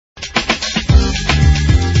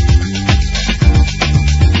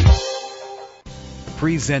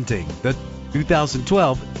Presenting the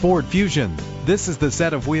 2012 Ford Fusion. This is the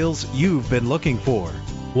set of wheels you've been looking for.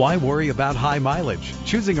 Why worry about high mileage?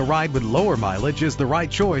 Choosing a ride with lower mileage is the right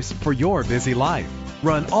choice for your busy life.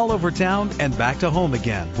 Run all over town and back to home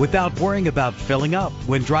again without worrying about filling up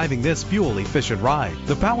when driving this fuel-efficient ride.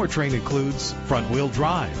 The powertrain includes front-wheel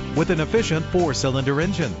drive with an efficient 4-cylinder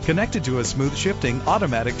engine connected to a smooth-shifting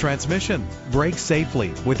automatic transmission. Brake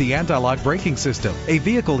safely with the anti-lock braking system. A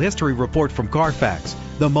vehicle history report from Carfax,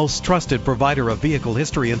 the most trusted provider of vehicle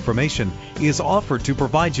history information, is offered to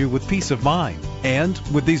provide you with peace of mind. And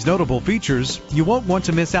with these notable features, you won't want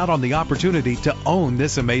to miss out on the opportunity to own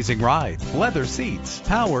this amazing ride. Leather seats,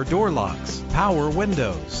 power door locks, power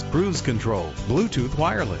windows, cruise control, Bluetooth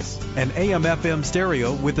wireless, an AM/FM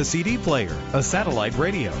stereo with a CD player, a satellite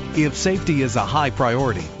radio. If safety is a high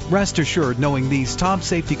priority, rest assured knowing these top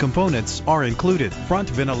safety components are included: front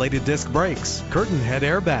ventilated disc brakes, curtain head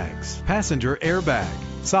airbags, passenger airbag,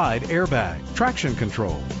 side airbag, traction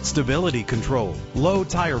control, stability control, low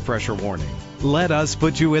tire pressure warning. Let us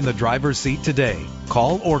put you in the driver's seat today.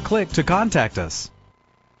 Call or click to contact us.